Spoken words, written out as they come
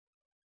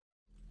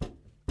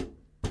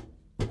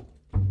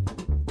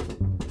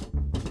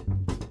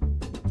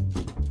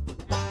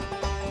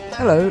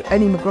Hello,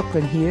 Annie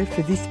McLaughlin here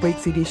for this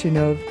week's edition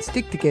of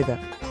Stick Together,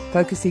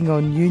 focusing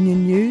on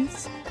union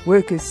news,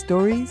 workers'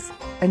 stories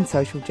and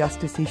social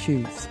justice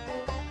issues.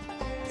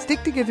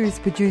 Stick Together is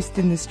produced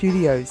in the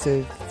studios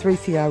of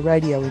 3CR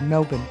Radio in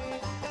Melbourne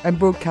and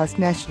broadcast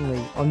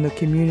nationally on the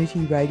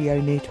Community Radio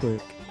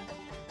Network.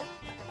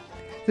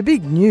 The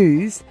big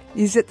news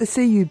is that the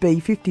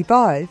CUB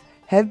 55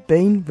 have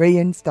been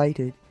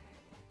reinstated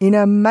in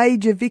a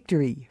major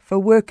victory for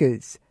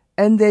workers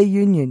and their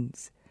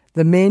unions.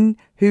 The men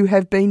who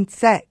have been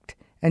sacked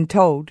and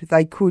told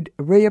they could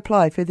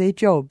reapply for their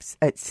jobs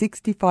at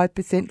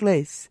 65%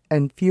 less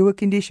and fewer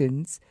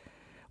conditions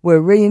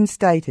were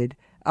reinstated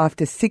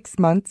after 6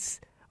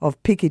 months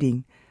of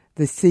picketing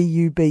the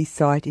CUB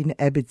site in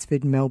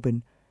Abbotsford,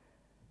 Melbourne.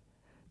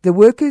 The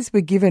workers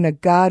were given a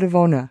guard of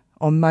honour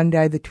on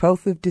Monday the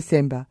 12th of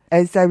December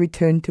as they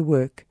returned to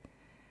work.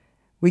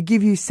 We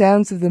give you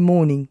sounds of the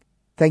morning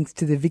thanks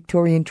to the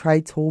Victorian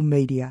Trades Hall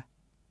media.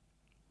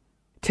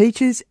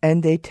 Teachers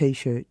and their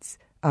T-shirts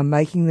are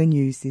making the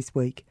news this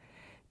week.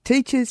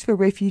 Teachers for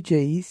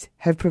Refugees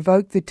have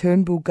provoked the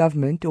Turnbull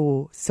government,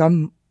 or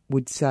some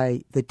would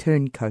say the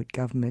Turncoat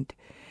government,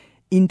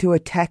 into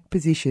attack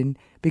position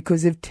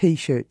because of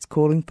T-shirts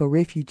calling for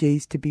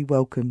refugees to be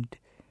welcomed.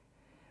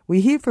 We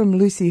hear from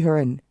Lucy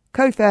Heron,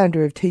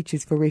 co-founder of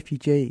Teachers for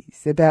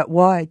Refugees, about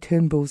why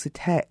Turnbull's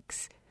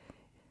attacks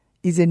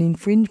is an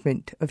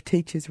infringement of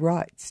teachers'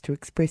 rights to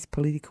express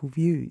political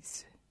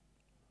views.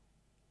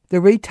 The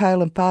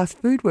retail and fast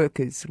food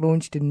workers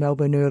launched in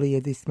Melbourne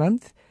earlier this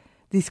month.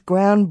 This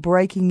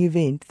groundbreaking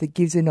event that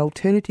gives an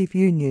alternative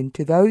union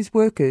to those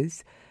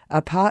workers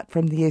apart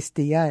from the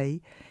SDA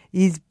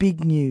is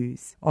big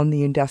news on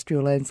the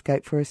industrial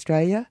landscape for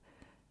Australia.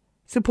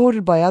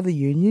 Supported by other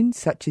unions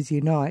such as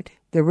Unite,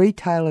 the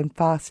Retail and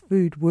Fast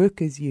Food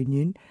Workers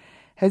Union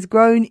has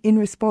grown in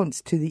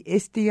response to the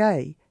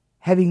SDA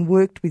having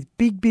worked with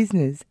big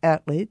business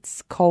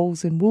outlets,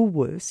 Coles and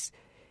Woolworths,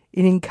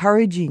 in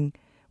encouraging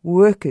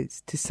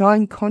workers to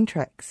sign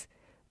contracts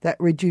that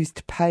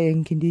reduced pay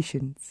and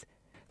conditions.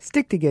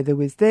 Stick Together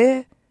was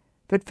there,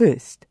 but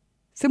first,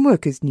 some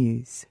workers'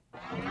 news.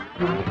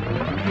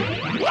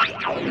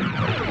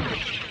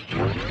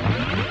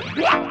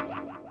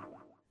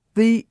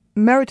 The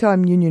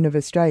Maritime Union of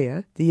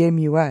Australia, the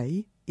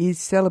MUA, is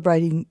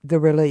celebrating the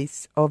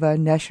release of a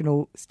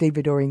National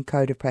Stevedoring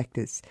Code of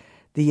Practice,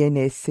 the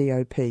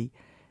NSCOP,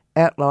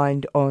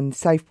 outlined on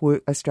Safe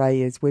Work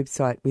Australia's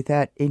website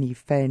without any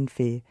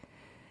fanfare.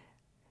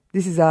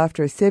 This is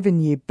after a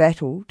 7-year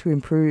battle to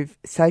improve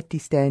safety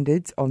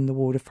standards on the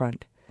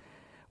waterfront.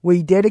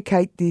 We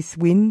dedicate this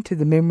win to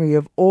the memory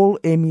of all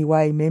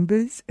MUA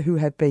members who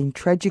have been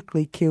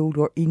tragically killed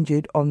or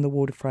injured on the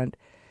waterfront,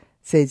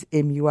 says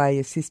MUA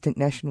Assistant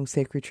National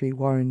Secretary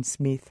Warren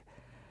Smith.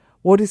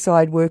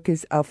 Waterside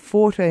workers are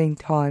 14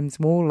 times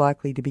more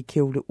likely to be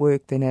killed at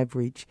work than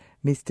average,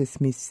 Mr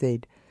Smith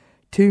said.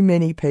 Too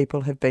many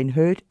people have been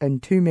hurt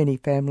and too many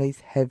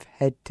families have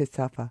had to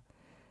suffer.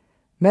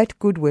 Matt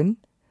Goodwin,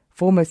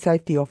 former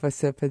safety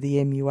officer for the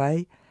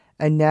MUA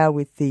and now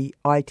with the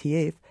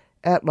ITF,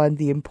 outlined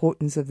the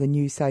importance of the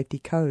new safety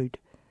code.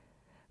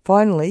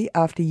 Finally,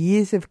 after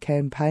years of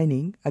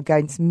campaigning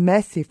against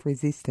massive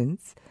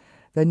resistance,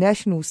 the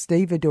National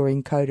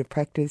Stevedoring Code of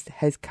Practice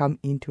has come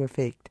into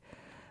effect.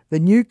 The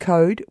new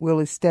code will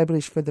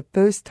establish for the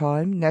first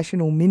time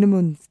national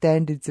minimum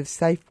standards of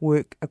safe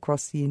work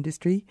across the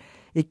industry.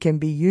 It can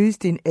be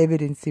used in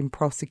evidence in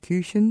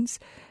prosecutions,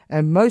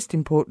 and most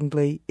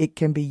importantly, it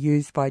can be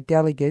used by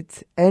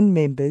delegates and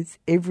members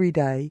every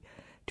day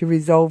to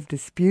resolve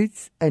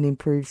disputes and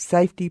improve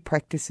safety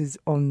practices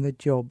on the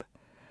job.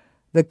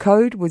 The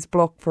code was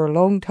blocked for a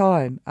long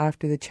time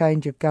after the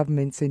change of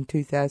governments in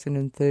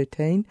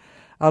 2013,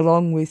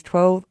 along with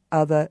 12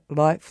 other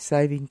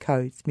life-saving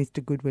codes,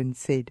 Mr Goodwin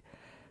said.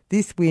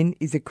 This win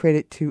is a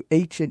credit to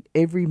each and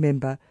every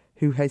member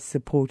who has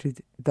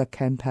supported the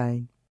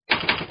campaign.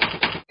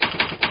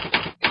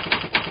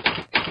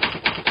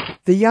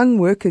 The Young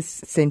Workers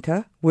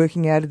Centre,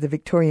 working out of the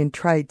Victorian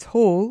Trades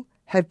Hall,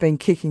 have been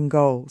kicking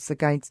goals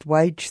against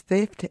wage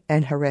theft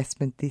and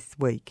harassment this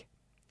week.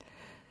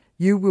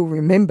 You will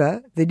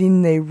remember that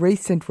in their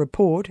recent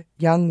report,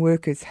 Young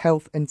Workers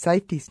Health and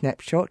Safety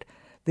Snapshot,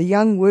 the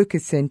Young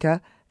Workers Centre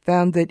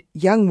found that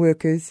young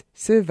workers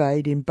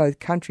surveyed in both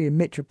country and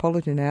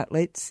metropolitan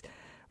outlets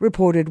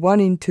reported 1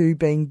 in 2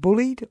 being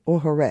bullied or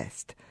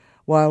harassed,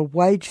 while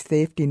wage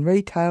theft in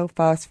retail,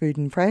 fast food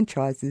and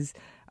franchises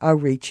are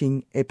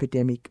reaching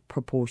epidemic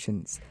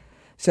proportions.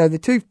 So the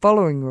two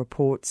following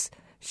reports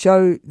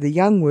show the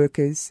Young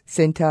Workers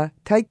Centre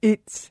take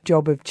its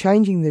job of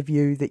changing the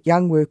view that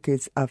young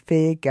workers are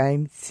fair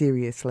game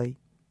seriously.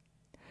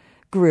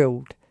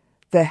 Grilled,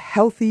 the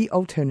healthy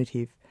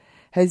alternative,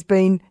 has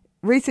been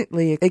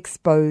recently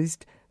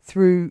exposed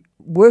through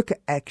worker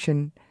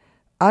action,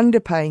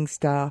 underpaying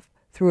staff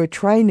through a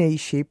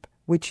traineeship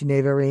which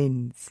never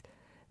ends,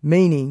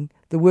 meaning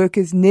the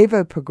workers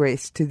never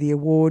progress to the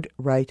award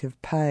rate of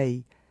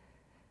pay.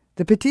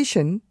 The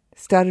petition,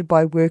 started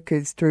by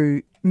workers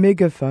through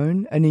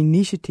Megaphone, an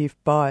initiative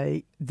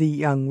by the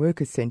Young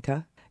Workers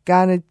Centre,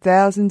 garnered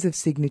thousands of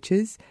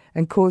signatures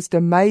and caused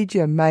a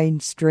major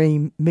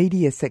mainstream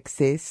media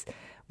success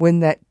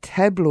when that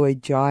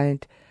tabloid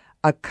giant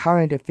A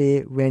Current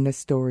Affair ran a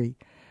story.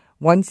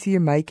 Once you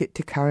make it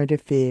to Current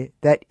Affair,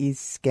 that is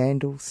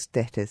scandal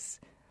status.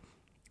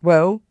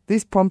 Well,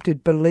 this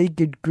prompted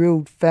beleaguered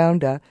Grilled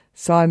founder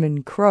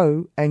Simon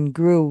Crowe and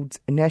Grilled's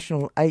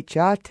national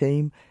HR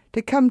team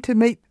to come to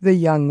meet the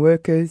young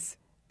workers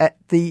at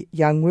the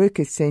Young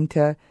Workers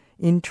Centre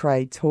in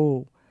Trades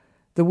Hall.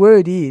 The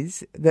word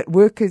is that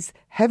workers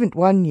haven't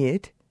won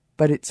yet,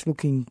 but it's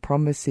looking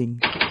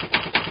promising.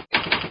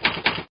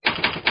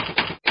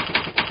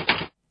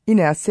 In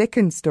our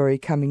second story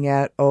coming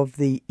out of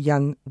the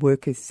Young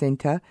Workers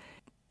Centre,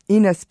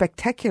 in a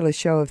spectacular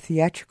show of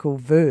theatrical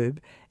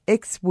verb,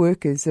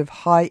 ex-workers of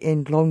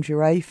high-end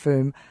lingerie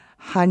firm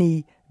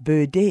Honey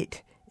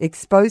Burdett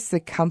exposed the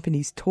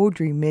company's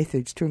tawdry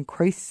methods to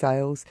increase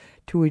sales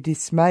to a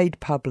dismayed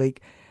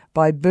public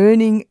by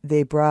burning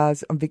their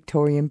bras on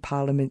Victorian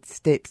Parliament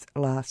steps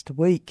last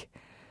week.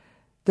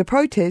 The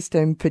protest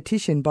and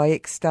petition by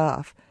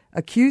ex-staff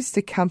accused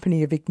the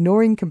company of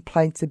ignoring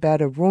complaints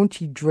about a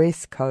raunchy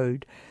dress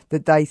code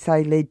that they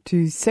say led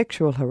to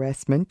sexual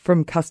harassment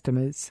from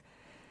customers.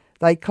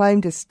 They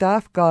claimed a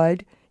staff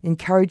guide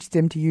encouraged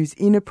them to use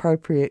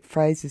inappropriate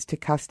phrases to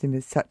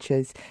customers such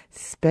as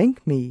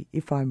 "spank me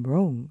if I'm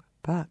wrong,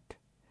 but..."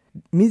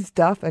 Ms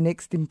Duff, an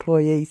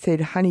ex-employee,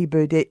 said Honey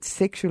Burdett's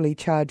sexually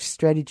charged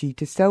strategy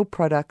to sell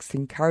products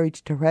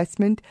encouraged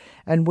harassment,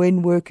 and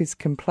when workers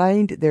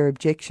complained, their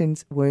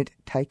objections weren't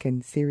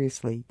taken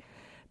seriously.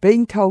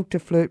 Being told to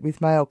flirt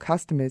with male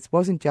customers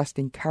wasn't just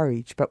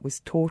encouraged, but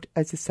was taught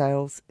as a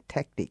sales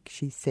tactic,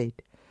 she said.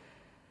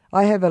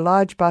 "I have a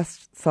large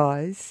bust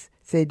size,"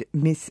 said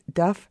Miss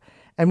Duff,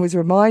 and was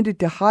reminded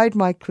to hide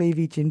my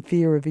cleavage in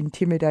fear of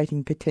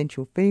intimidating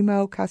potential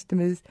female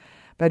customers,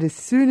 but as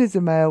soon as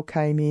a male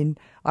came in,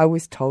 I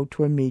was told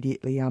to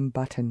immediately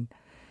unbutton.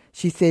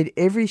 She said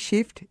every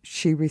shift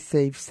she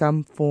received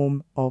some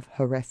form of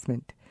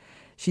harassment.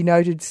 She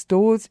noted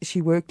stores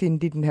she worked in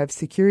didn't have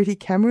security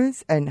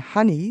cameras, and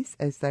honeys,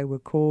 as they were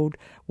called,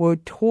 were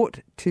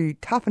taught to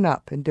toughen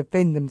up and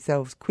defend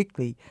themselves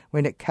quickly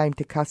when it came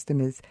to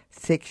customers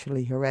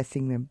sexually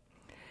harassing them.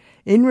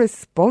 In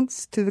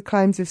response to the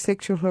claims of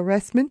sexual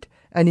harassment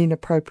and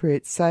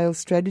inappropriate sales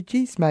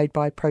strategies made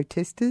by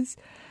protesters,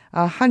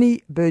 a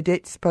Honey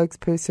Burdett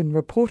spokesperson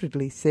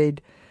reportedly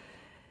said,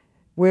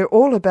 "We're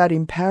all about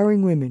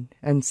empowering women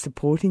and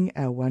supporting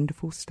our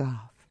wonderful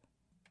staff."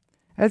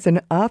 As an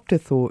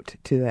afterthought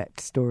to that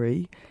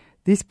story,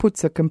 this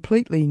puts a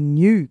completely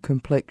new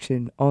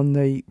complexion on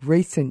the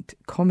recent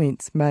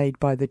comments made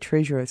by the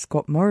Treasurer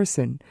Scott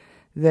Morrison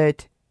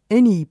that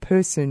any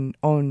person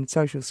on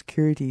Social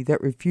Security that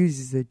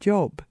refuses a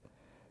job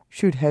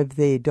should have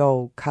their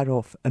dole cut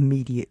off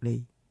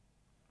immediately.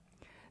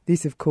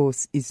 This, of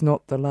course, is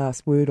not the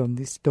last word on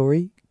this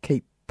story.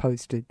 Keep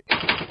posted.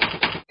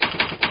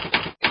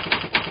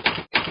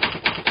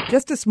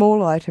 Just a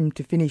small item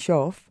to finish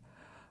off.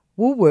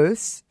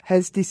 Woolworths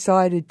has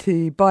decided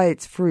to buy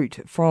its fruit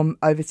from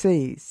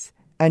overseas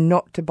and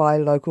not to buy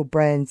local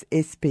brands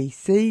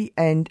SPC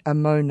and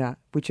Amona,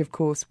 which of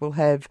course will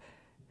have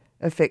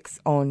effects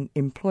on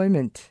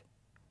employment.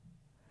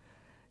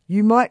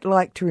 You might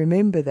like to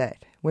remember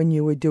that when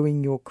you were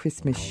doing your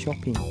Christmas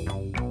shopping.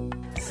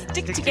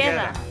 Stick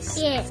together.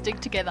 Yeah. Stick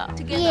together.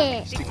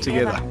 Yeah. Stick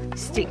together.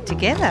 Stick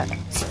together.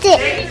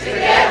 Stick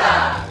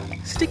together.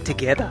 Stick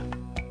together.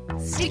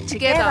 Stick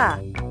together.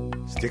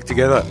 Stick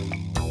together.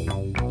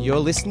 You're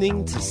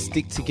listening to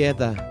Stick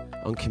Together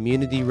on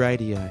Community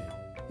Radio.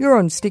 You're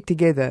on Stick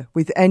Together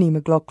with Annie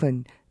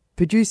McLaughlin,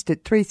 produced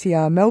at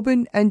 3CR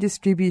Melbourne and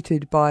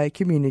distributed by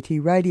Community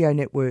Radio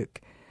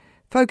Network,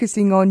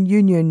 focusing on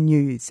union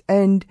news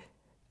and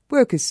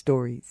workers'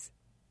 stories.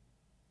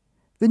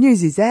 The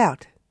news is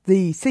out.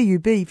 The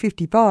CUB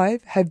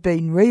 55 have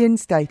been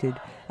reinstated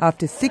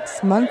after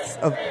 6 months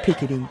of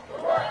picketing.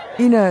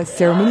 In a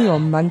ceremony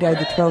on Monday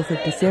the 12th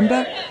of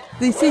December,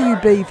 the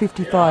CUB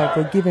 55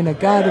 were given a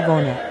Guard of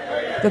Honour.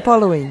 The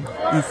following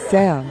is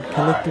sound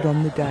collected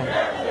on the day.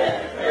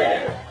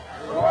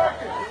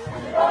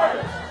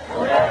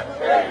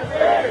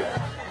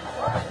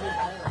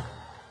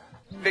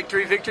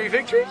 Victory, victory,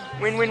 victory.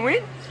 Win, win,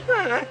 win.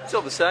 No, it's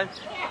all the same.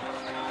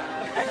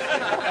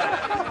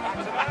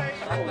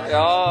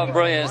 Oh,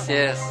 brilliant,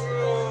 yes.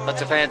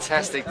 Such a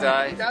fantastic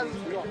day.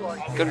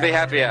 Couldn't be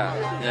happier.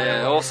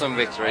 Yeah, awesome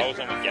victory.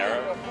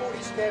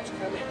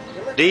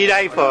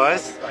 D-Day for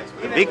us,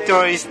 the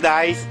victorious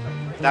days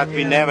that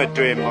we never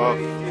dreamed of.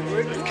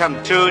 It's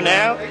come true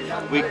now.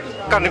 We're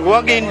going to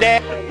walk in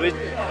there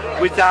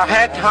with our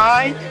head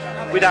high,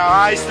 with our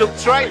eyes look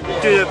straight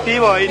to the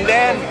people in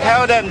there and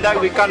tell them that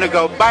we're going to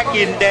go back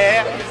in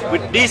there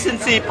with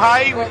decency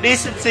pay, with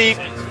decency,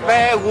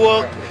 fair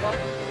work,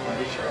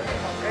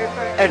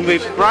 and we're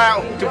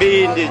proud to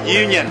be in the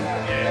union.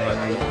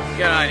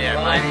 Good on you,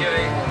 mate.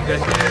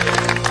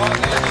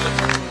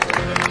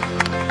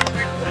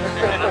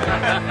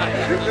 Do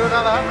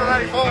another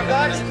 185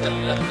 days.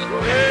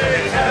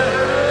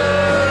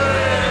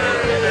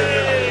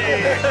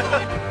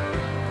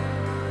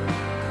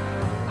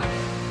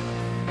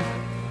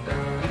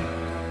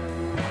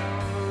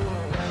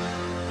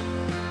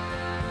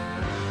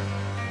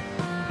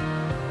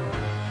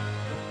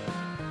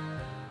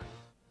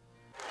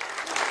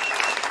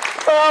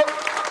 Well,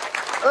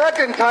 that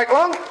didn't take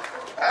long.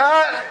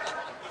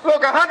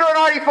 Look,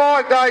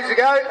 185 days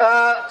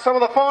ago, some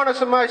of the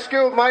finest and most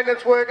skilled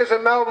maintenance workers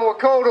in Melbourne were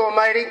called to a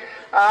meeting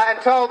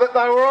and told that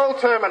they were all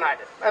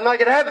terminated and they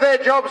could have their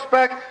jobs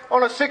back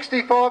on a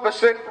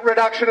 65%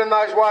 reduction in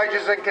those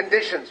wages and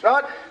conditions,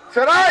 right?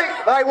 Today,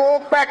 they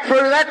walk back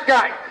through that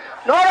gate.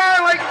 Not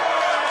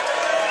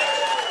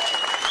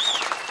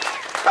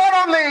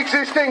on the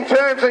existing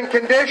terms and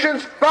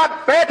conditions,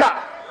 but better,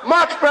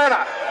 much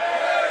better.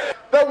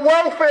 The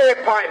welfare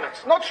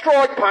payments, not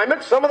strike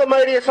payments, some of the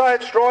media say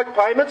it's strike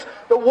payments,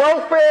 the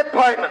welfare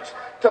payments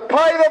to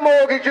pay the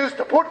mortgages,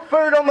 to put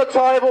food on the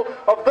table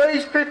of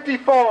these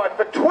 55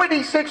 for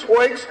 26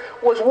 weeks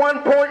was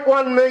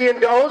 $1.1 million,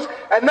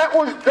 and that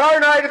was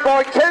donated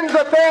by tens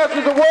of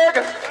thousands of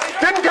workers.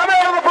 Didn't come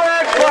out of the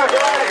branch fund.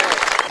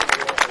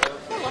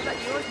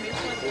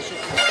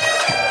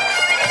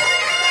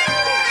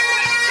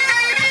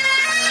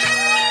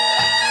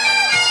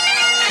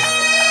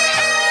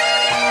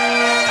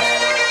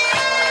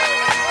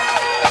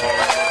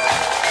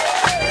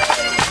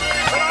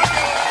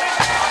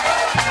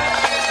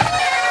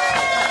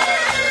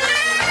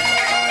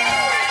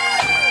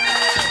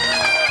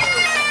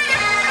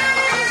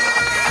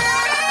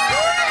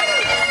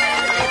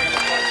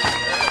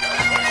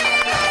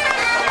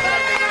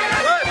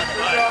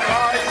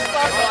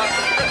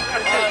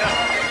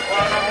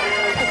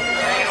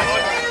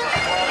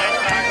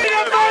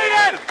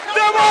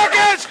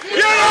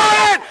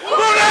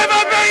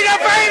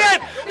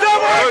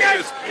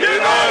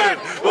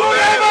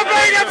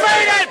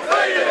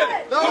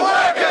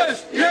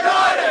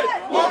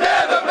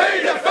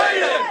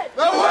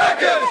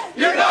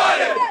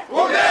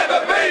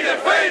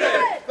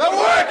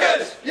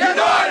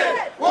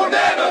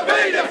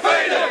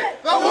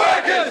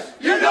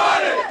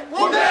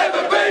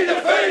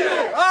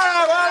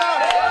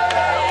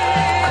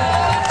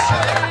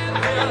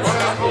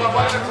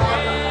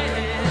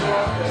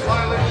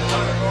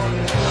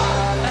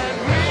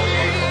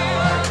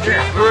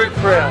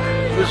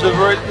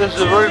 This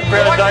is a very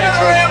proud day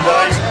for us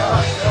today.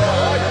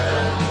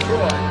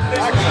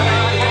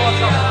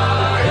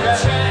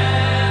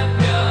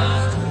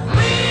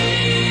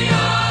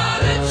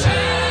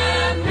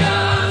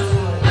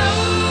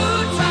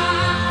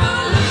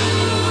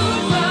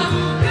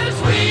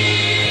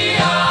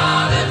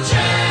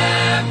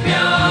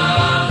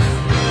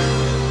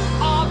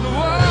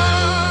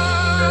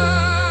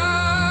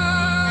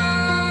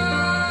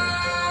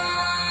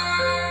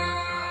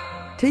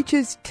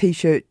 Teachers'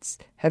 T-shirts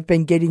have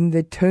been getting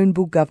the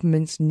Turnbull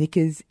government's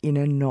knickers in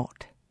a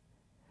knot.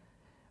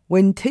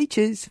 When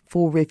Teachers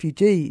for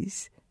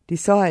Refugees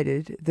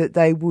decided that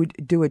they would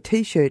do a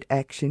T-shirt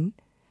action,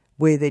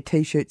 wear their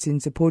T-shirts in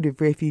support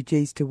of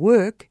refugees to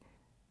work,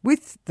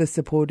 with the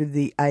support of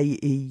the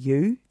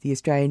AEU, the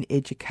Australian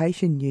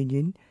Education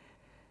Union,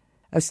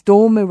 a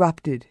storm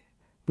erupted,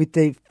 with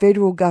the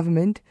federal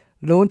government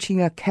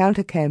launching a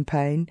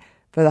counter-campaign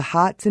for the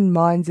hearts and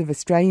minds of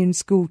Australian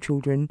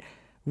schoolchildren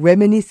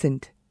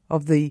reminiscent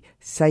of the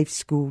Safe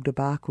School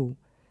debacle.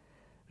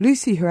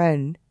 Lucy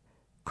Horan,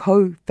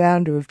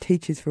 co-founder of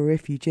Teachers for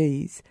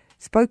Refugees,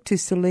 spoke to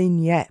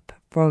Celine Yap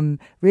from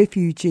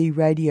Refugee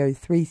Radio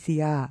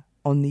 3CR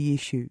on the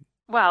issue.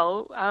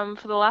 Well,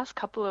 for the last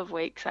couple of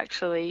weeks,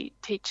 actually,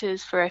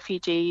 Teachers for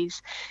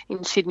Refugees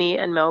in Sydney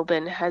and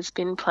Melbourne has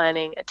been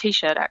planning a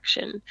T-shirt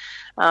action.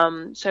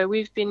 So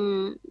we've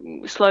been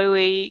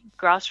slowly,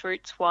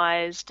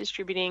 grassroots-wise,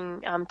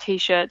 distributing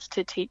T-shirts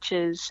to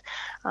teachers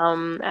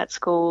at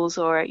schools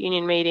or at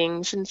union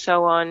meetings and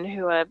so on,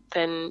 who are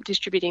then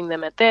distributing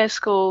them at their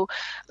school,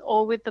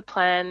 all with the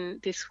plan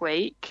this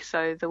week,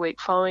 so the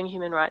week following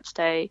Human Rights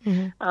Day,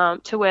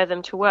 to wear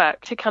them to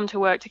work, to come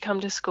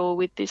to school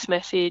with this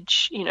message,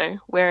 you know,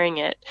 wearing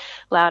it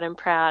loud and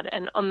proud.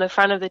 And on the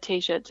front of the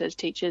T-shirt says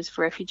Teachers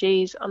for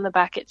Refugees. On the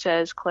back it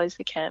says close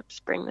the camps,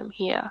 bring them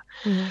here.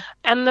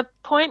 And the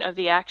point of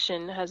the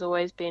action has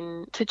always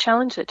been to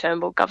challenge the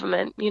Turnbull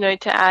government, you know,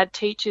 to add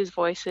teachers'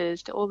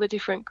 voices to all the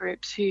different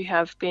groups who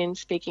have been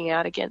speaking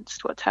out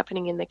against what's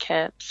happening in the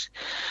camps.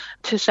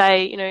 To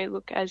say, you know,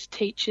 look, as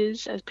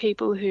teachers, as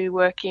people who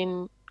work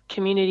in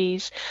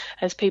communities,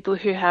 as people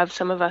who have,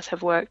 some of us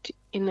have worked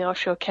in the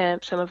offshore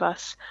camp, some of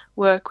us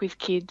work with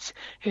kids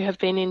who have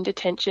been in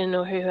detention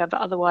or who have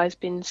otherwise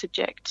been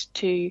subject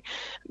to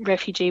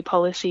refugee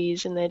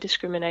policies and their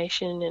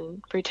discrimination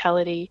and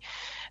brutality.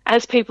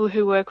 As people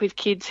who work with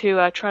kids who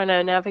are trying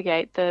to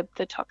navigate the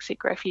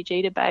toxic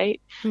refugee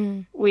debate,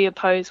 we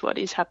oppose what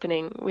is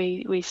happening.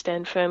 We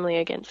stand firmly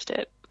against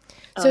it.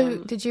 So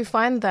did you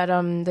find that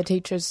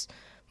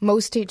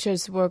most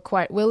teachers were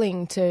quite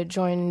willing to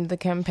join the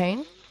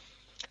campaign?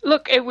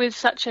 Look, it was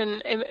such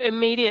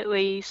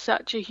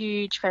a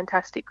huge,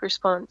 fantastic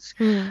response.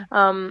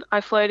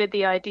 I floated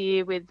the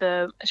idea with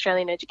the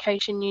Australian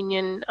Education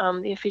Union,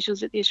 the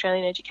officials at the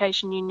Australian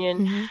Education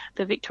Union,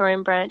 the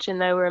Victorian branch,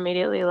 and they were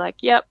immediately like,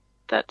 yep,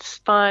 that's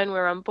fine,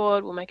 we're on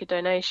board, we'll make a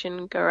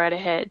donation, go right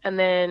ahead. And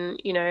then,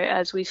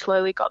 as we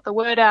slowly got the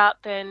word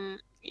out, then,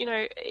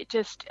 it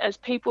just, as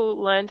people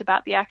learned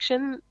about the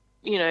action,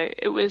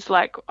 it was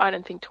like, I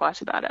don't think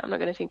twice about it. I'm not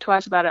going to think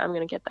twice about it. I'm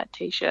going to get that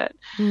T-shirt.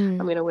 I'm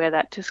going to wear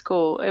that to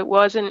school. It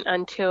wasn't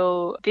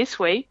until this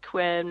week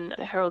when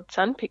the Herald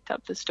Sun picked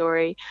up the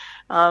story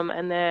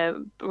and they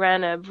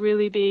ran a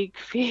really big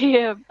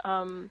fear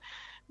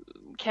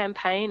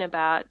campaign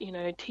about,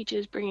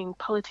 teachers bringing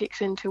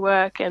politics into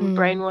work and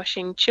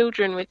brainwashing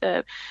children with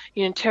a,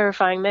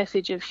 terrifying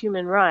message of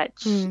human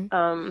rights,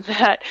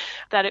 that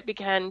it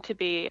began to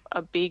be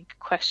a big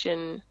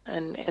question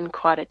and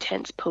quite a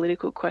tense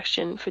political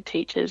question for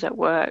teachers at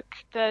work.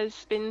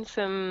 There's been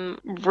some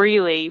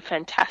really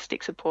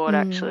fantastic support,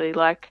 actually,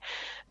 like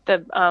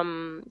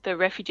the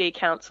Refugee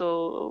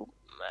Council,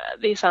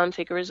 the Asylum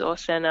Seeker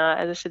Resource Centre,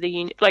 as I said, the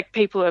union, like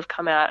people have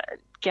come out,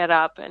 get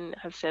up and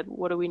have said,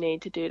 what do we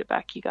need to do to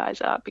back you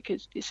guys up,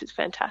 because this is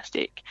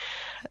fantastic.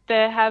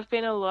 There have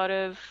been a lot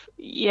of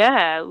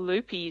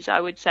loopies,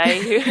 I would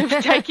say, who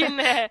have taken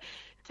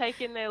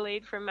their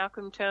lead from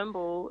Malcolm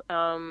Turnbull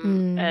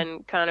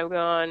and kind of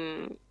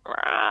gone,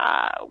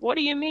 what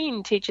do you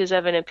mean teachers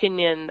have an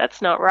opinion?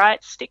 That's not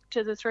right. Stick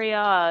to the 3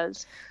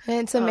 R's. And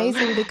it's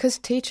amazing because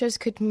teachers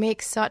could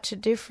make such a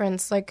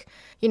difference. Like,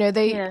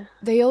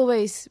 they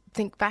always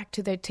think back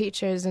to their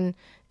teachers and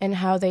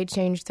how they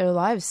changed their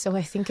lives. So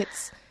I think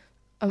it's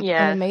an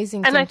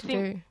amazing thing to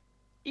do.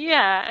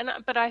 Yeah,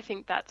 but I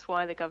think that's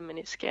why the government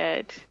is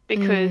scared,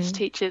 because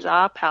teachers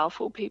are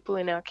powerful people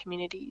in our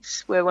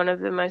communities. We're one of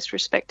the most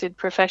respected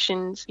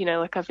professions.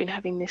 Like I've been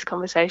having this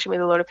conversation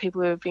with a lot of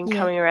people who have been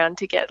coming around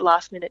to get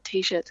last-minute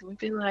T-shirts, and we've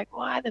been like,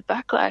 why the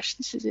backlash?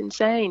 This is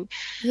insane.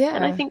 Yeah.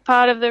 And I think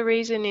part of the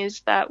reason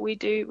is that we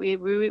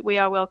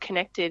are well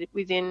connected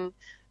within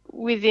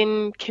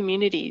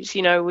communities.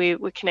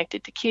 We're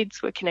connected to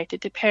kids, we're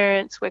connected to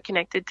parents, we're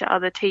connected to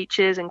other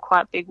teachers and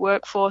quite big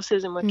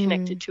workforces, and we're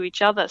connected to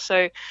each other.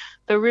 So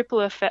the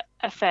ripple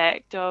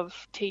effect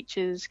of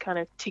teachers kind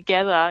of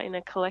together in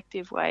a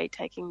collective way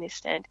taking this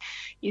stand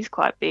is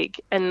quite big.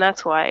 And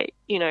that's why,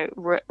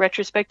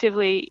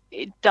 retrospectively,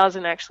 it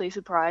doesn't actually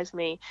surprise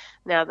me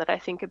now that I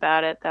think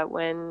about it, that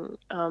when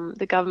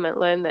the government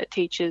learned that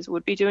teachers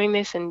would be doing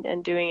this and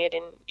doing it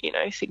in,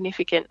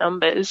 significant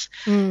numbers,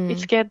 it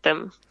scared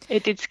them.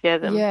 It did scare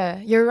them. Yeah,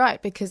 you're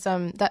right, because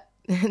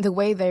the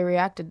way they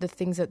reacted, the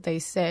things that they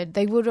said,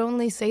 they would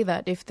only say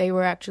that if they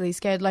were actually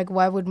scared. Like,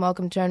 why would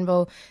Malcolm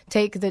Turnbull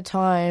take the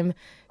time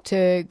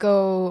to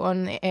go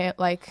on the air,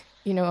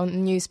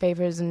 on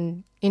newspapers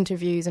and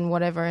interviews and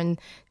whatever? And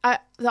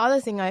the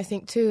other thing I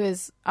think too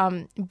is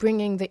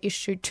bringing the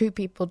issue to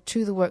people,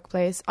 to the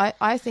workplace.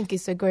 I think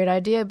is a great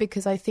idea,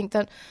 because I think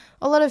that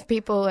a lot of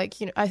people,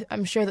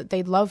 I'm sure that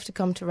they'd love to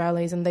come to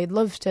rallies and they'd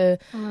love to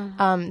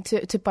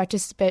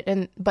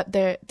participate, but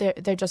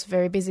they're just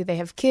very busy. They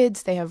have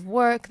kids, they have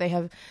work, they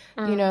have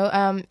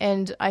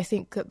and I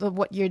think that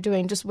what you're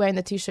doing, just wearing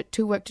the T-shirt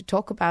to work to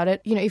talk about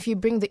it, if you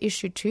bring the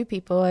issue to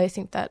people, I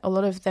think that a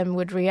lot of them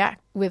would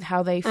react with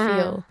how they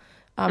feel.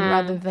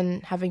 Rather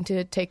than having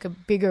to take a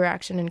bigger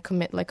action and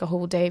commit like a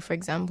whole day, for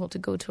example, to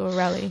go to a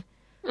rally.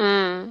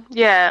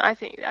 Yeah, I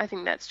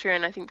think that's true,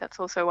 and I think that's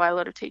also why a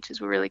lot of teachers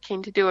were really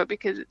keen to do it,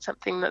 because it's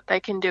something that they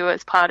can do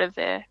as part of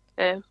their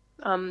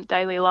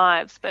daily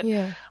lives. But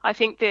I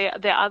think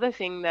the other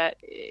thing that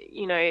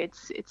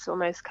it's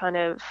almost kind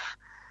of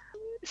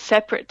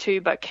separate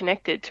to but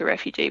connected to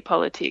refugee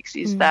politics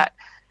is that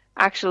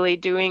actually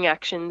doing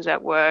actions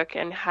at work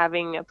and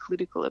having a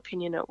political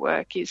opinion at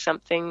work is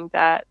something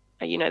that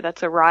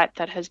that's a right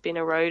that has been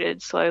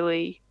eroded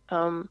slowly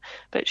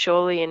but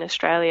surely in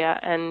Australia.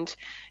 And,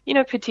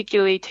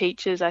 particularly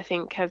teachers, I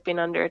think, have been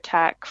under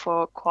attack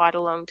for quite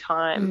a long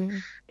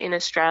time in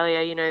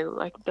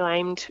Australia,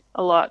 blamed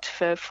a lot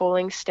for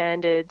falling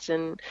standards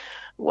and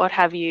what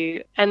have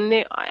you. And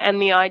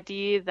the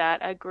idea that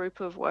a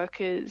group of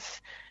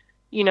workers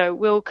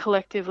will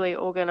collectively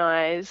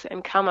organise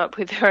and come up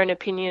with their own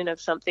opinion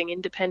of something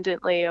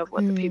independently of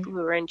what the people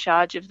who are in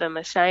charge of them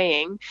are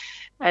saying,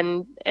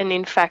 and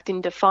in fact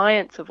in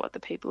defiance of what the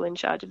people in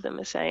charge of them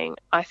are saying.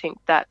 I think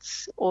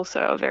that's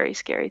also a very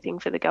scary thing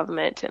for the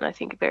government, and I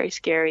think a very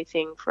scary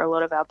thing for a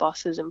lot of our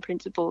bosses and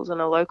principals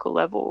on a local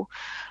level,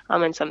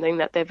 and something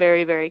that they're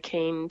very, very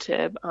keen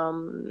to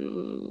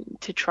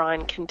try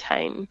and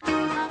contain.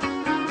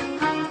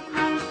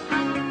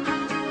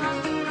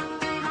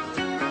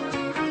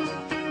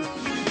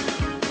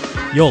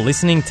 You're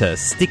listening to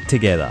Stick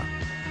Together,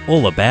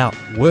 all about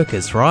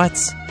workers'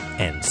 rights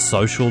and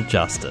social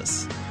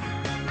justice.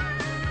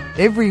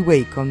 Every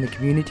week on the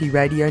Community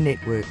Radio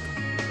Network.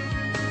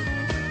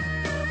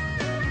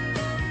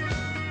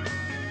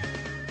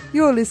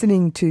 You're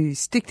listening to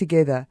Stick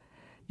Together,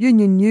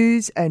 union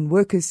news and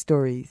workers'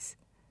 stories.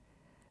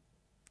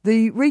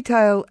 The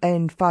Retail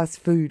and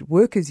Fast Food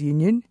Workers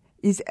Union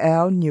is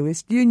our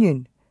newest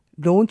union.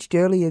 Launched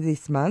earlier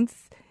this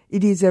month,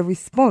 it is a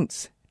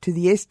response to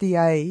the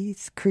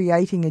SDA's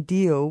creating a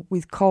deal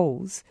with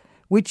Coles,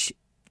 which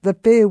the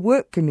Fair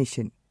Work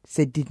Commission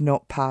said did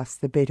not pass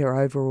the better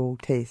overall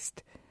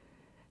test.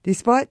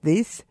 Despite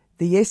this,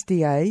 the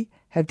SDA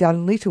have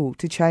done little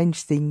to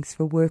change things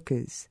for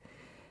workers.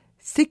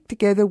 Stick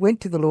Together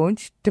went to the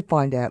launch to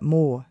find out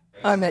more.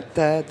 I'm at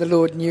the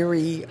Lord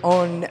Newry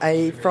on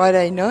a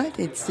Friday night.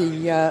 It's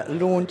the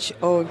launch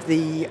of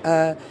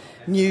the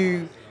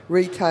new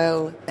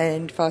Retail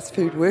and Fast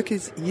Food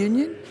Workers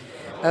Union.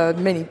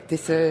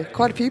 There's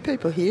quite a few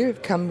people here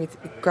who've come with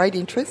great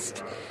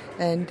interest,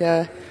 and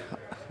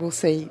we'll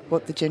see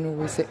what the general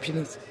reception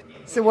is.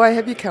 So why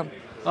have you come?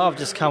 I've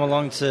just come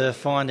along to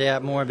find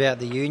out more about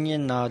the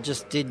union. I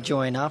just did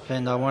join up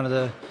and I wanted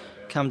to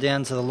come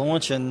down to the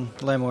launch and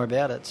learn more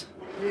about it.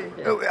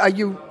 Yeah. Are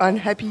you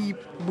unhappy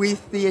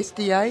with the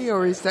SDA, or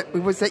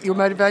was that your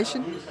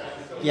motivation?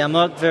 Yeah, I'm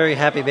not very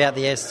happy about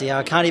the SDA.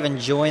 I can't even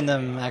join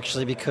them,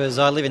 actually, because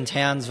I live in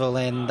Townsville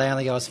and they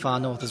only go as far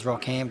north as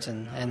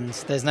Rockhampton, and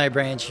there's no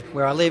branch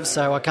where I live,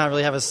 so I can't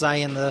really have a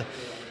say in the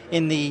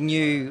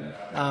new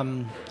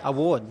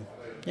award.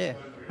 Yeah.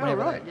 Oh,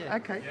 right. Yeah.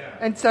 Okay.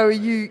 And so are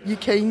you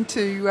keen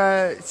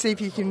to see if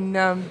you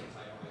can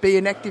be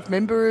an active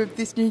member of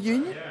this new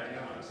union?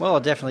 Well, I'll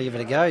definitely give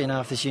it a go.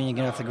 If this union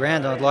can get off the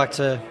ground, I'd like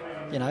to,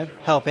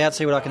 help out,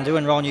 see what I can do,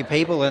 enrol new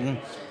people and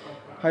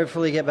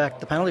hopefully get back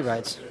the penalty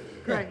rates.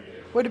 Great.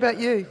 What about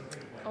you?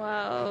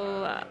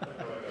 Well,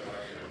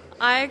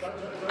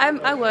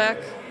 I work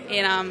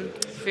in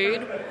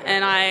food,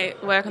 and I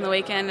work on the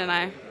weekend, and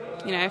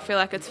I feel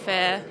like it's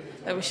fair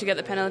that we should get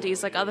the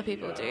penalties like other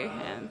people do.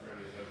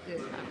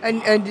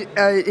 And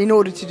in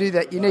order to do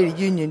that, you need a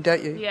union,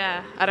 don't you?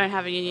 Yeah, I don't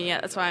have a union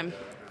yet. That's why I'm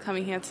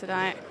coming here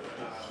tonight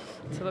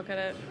to look at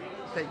it.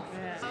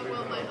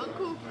 Well, my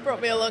uncle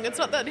brought me along. It's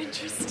not that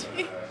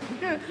interesting.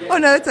 Oh,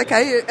 no, it's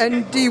okay.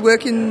 And do you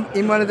work in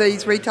one of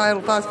these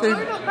retail fast food?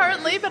 No, not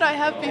currently, but I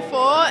have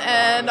before,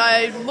 and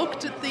I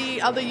looked at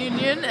the other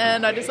union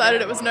and I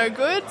decided it was no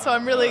good, so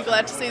I'm really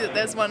glad to see that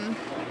there's one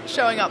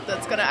showing up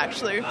that's going to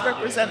actually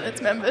represent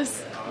its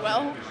members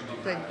well.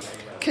 Thanks.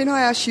 Can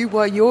I ask you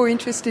why you're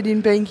interested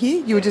in being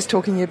here? You were just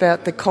talking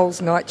about the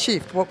Coles night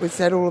shift. What was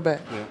that all about?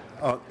 Yeah.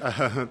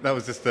 That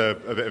was just a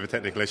bit of a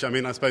technical issue. I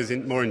mean, I suppose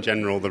more in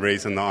general, the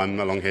reason that I'm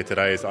along here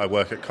today is I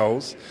work at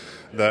Coles.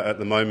 That at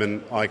the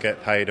moment I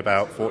get paid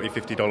about $40,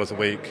 $50 a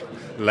week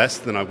less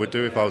than I would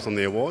do if I was on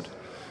the award.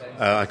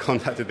 I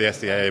contacted the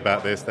SDA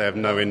about this. They have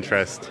no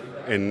interest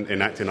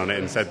in acting on it,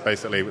 and said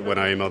basically when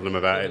I emailed them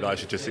about it that I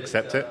should just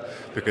accept it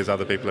because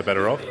other people are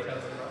better off.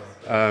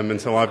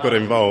 And so I've got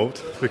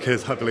involved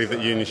because I believe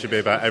that unions should be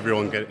about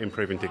everyone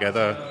improving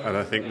together, and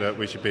I think that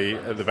we should be,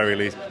 at the very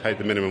least, paid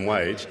the minimum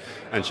wage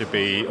and should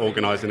be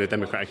organised in a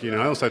democratic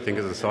union. I also think,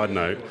 as a side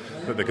note,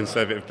 that the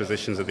conservative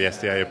positions of the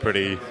SDA are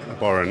pretty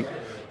abhorrent.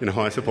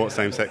 I support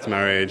same-sex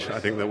marriage. I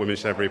think that women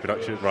should have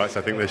reproductive rights.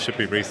 I think there should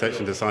be research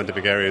into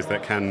scientific areas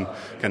that can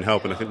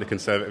help, and I think the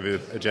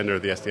conservative agenda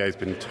of the SDA has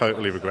been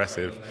totally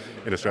regressive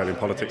in Australian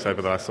politics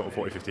over the last sort of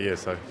 40, 50 years.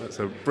 So that's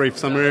a brief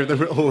summary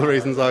of all the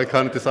reasons I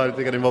kind of decided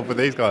to get involved with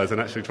these guys and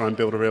actually try and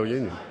build a real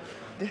union.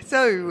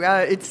 So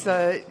it's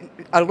a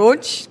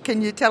launch.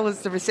 Can you tell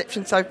us the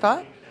reception so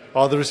far?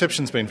 Oh, the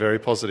reception's been very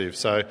positive.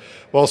 So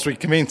whilst we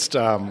commenced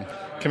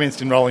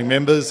enrolling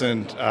members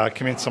and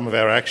commenced some of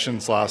our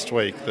actions last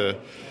week, the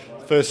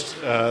first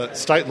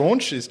state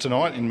launch is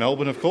tonight in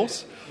Melbourne, of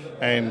course,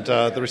 and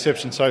the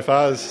reception so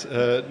far is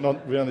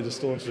we only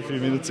just launched a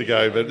few minutes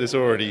ago, but there's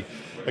already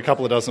a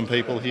couple of dozen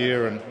people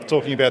here and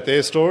talking about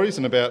their stories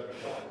and about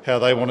how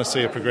they want to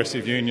see a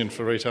progressive union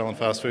for retail and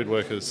fast food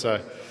workers.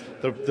 So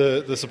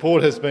the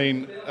support has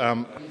been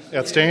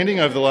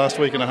outstanding over the last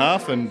week and a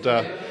half, and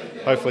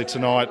hopefully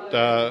tonight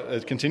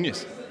it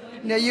continues.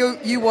 Now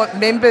you want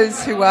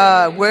members who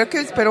are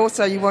workers, but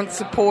also you want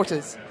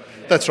supporters.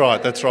 That's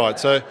right.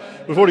 So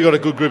we've already got a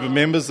good group of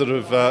members that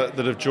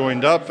have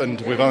joined up,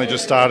 and we've only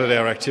just started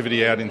our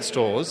activity out in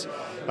stores.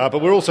 But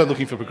we're also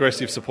looking for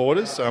progressive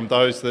supporters,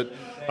 those that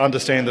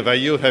understand the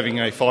value of having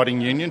a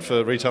fighting union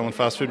for retail and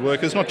fast food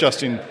workers, not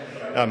just in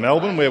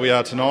Melbourne, where we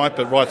are tonight,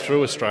 but right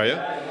through Australia.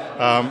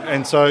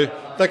 And so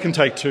that can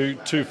take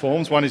two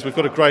forms. One is we've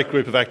got a great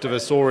group of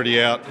activists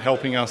already out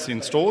helping us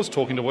in stores,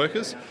 talking to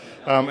workers.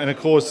 And of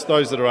course,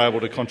 those that are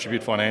able to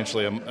contribute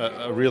financially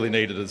are really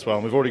needed as well.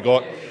 And we've already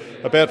got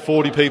about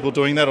 40 people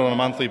doing that on a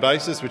monthly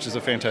basis, which is a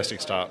fantastic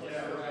start.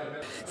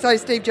 So,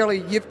 Steve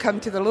Jolly, you've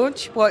come to the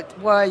launch. Why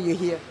are you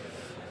here?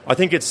 I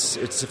think it's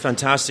a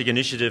fantastic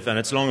initiative and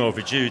it's long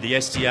overdue. The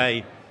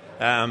SDA,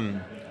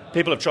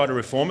 people have tried to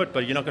reform it,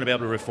 but you're not going to be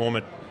able to reform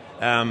it.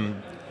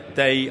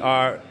 They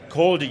are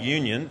called a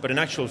union, but in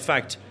actual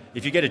fact,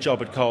 if you get a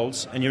job at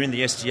Coles and you're in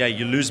the SDA,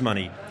 you lose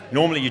money.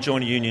 Normally you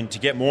join a union to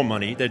get more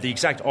money. They're the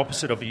exact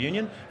opposite of a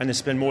union, and they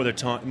spend more of their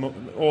time,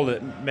 all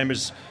the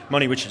members'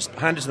 money, which is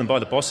handed to them by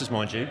the bosses,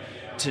 mind you,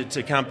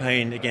 to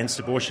campaign against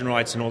abortion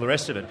rights and all the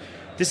rest of it.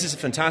 This is a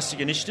fantastic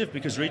initiative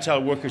because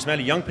retail workers,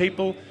 mainly young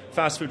people,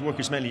 fast food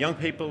workers, mainly young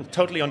people,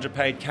 totally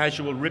underpaid,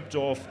 casual, ripped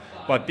off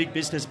by big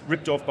business,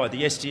 ripped off by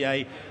the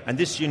SDA, and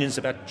this union is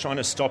about trying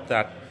to stop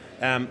that.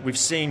 We've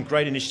seen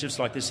great initiatives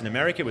like this in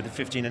America with the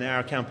 15 an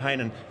hour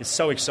campaign, and it's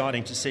so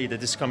exciting to see that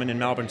this is coming in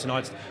Melbourne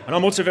tonight. And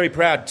I'm also very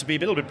proud to be a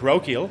little bit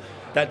parochial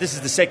that this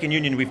is the second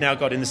union we've now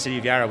got in the city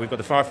of Yarra. We've got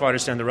the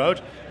firefighters down the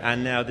road,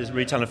 and now the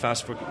Retail and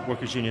Fast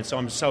Workers Union. So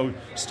I'm so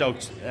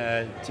stoked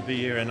to be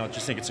here, and I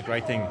just think it's a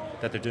great thing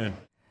that they're doing.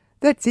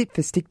 That's it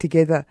for Stick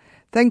Together.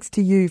 Thanks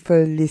to you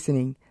for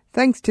listening.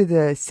 Thanks to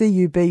the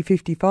CUB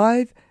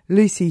 55,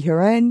 Lucy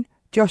Horan,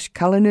 Josh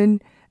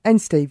Cullinan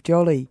and Steve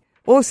Jolly.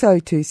 Also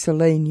to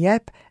Celine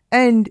Yap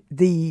and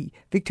the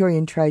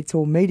Victorian Trades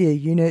Hall Media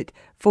Unit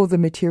for the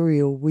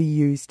material we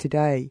use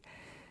today.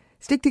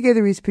 Stick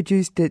Together is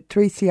produced at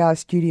 3CR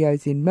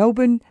Studios in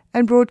Melbourne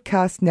and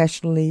broadcast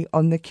nationally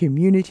on the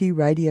Community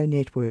Radio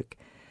Network.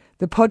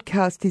 The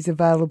podcast is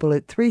available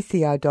at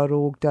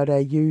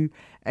 3cr.org.au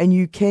and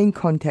you can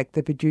contact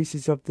the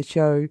producers of the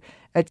show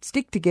at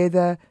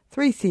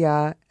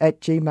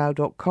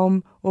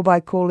sticktogether3cr@gmail.com or by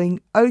calling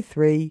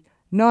 03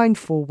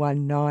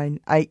 9419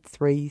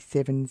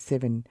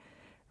 8377.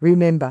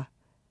 Remember,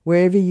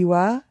 wherever you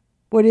are,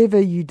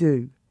 whatever you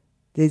do,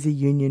 there's a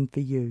union for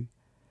you.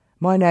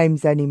 My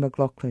name's Annie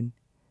McLaughlin.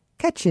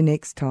 Catch you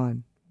next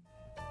time.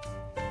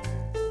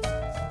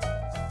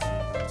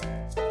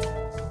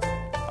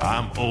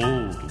 I'm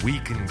old,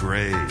 weak and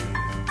grey,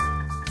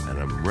 and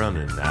I'm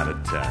running out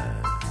of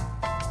time.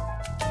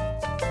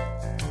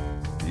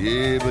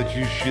 Yeah, but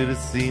you should have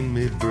seen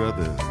me,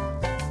 brother,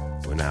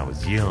 when I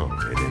was young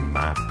and in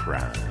my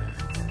prime.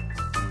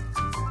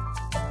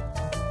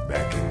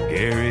 Back in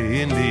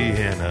Gary,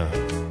 Indiana,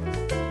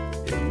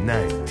 in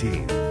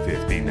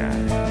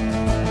 1959.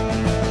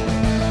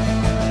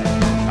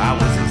 I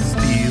was a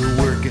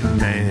steel-working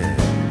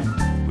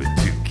man with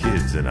 2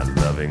 kids and a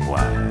loving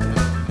wife.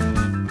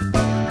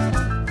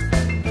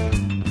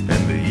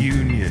 And the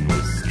union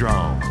was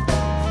strong,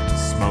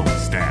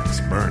 smokestacks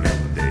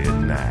burning day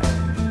and night.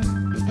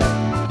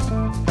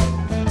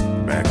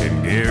 Back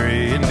in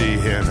Gary,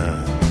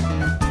 Indiana,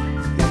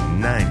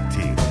 in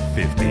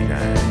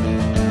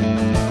 1959.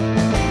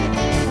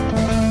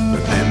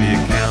 But then the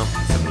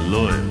accountants and the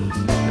lawyers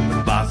and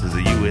the bosses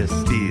of U.S.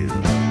 Steel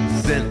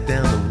sent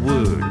down the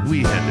word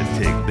we had to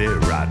take their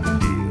rotten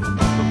deal.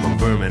 From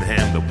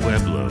Birmingham to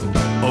Pueblo,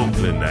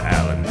 Oakland to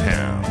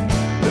Allentown,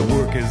 the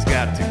workers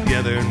got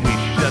together and we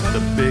shut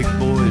the big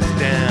boys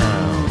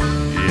down.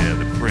 Yeah,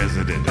 the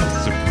president and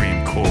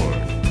Supreme Court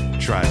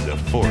tried to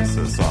force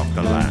us off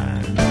the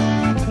line.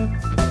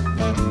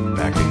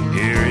 Back in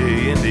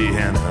Gary,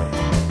 Indiana,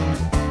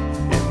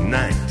 in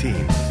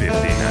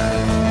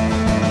 1959.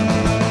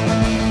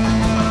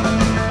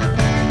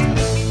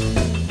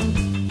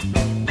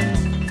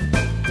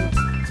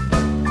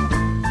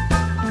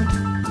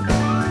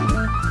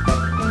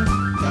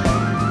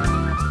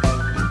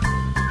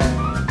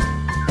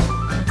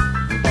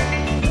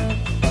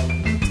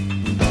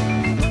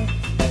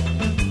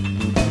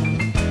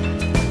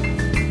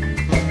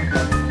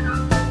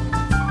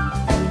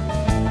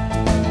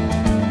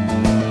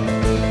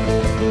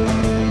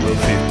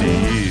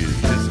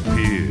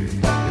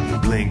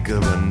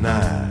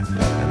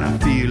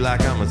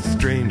 Like I'm a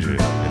stranger in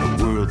a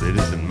world that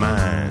isn't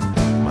mine.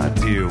 My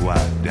dear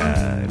wife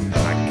died,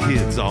 my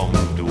kids all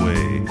moved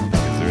away,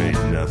 'cause there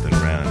ain't nothing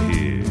around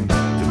here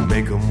to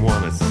make them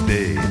want to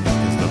stay.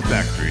 'Cause the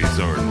factories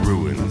are in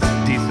ruins,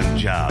 decent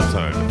jobs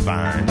hard to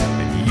find,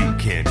 and you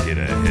can't get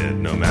ahead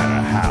no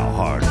matter how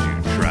hard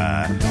you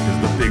try.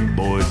 'Cause the big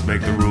boys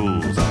make the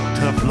rules,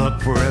 tough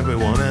luck for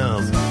everyone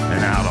else,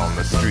 and out on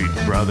the street,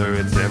 brother,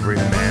 it's every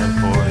man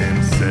for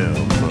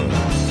himself. But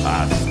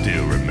I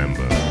still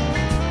remember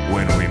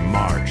when we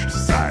marched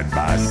side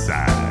by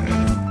side.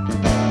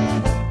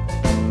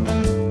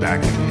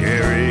 Back in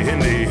Gary,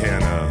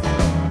 Indiana,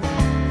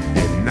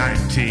 in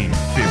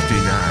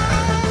 1959.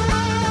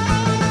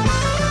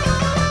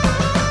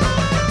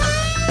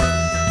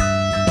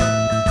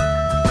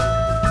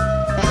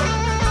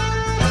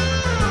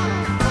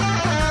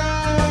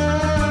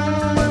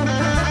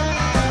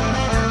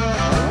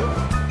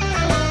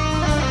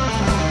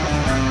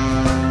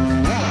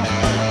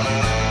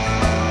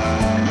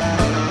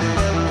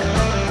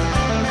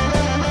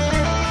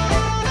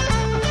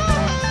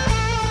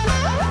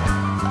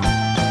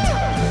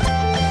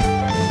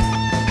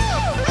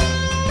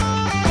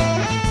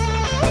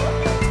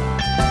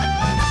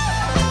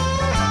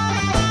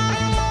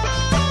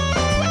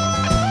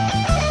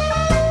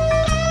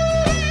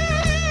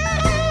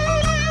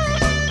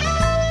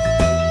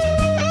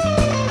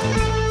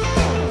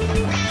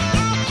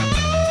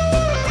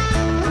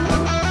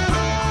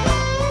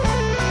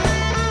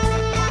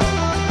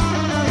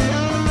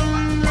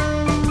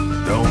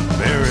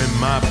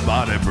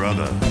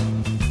 Brother,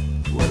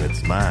 when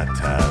it's my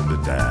time to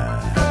die.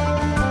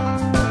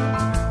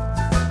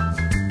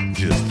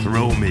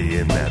 throw me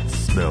in that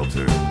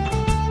smelter,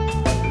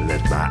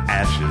 let my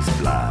ashes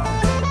fly.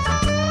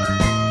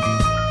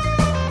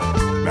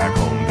 Back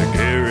home to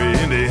Gary,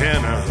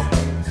 Indiana,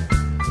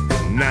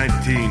 in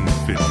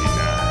 1959.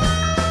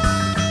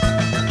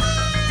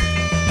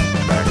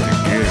 Back to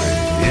Gary,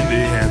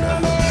 Indiana,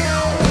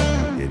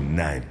 in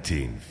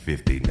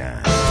 1959.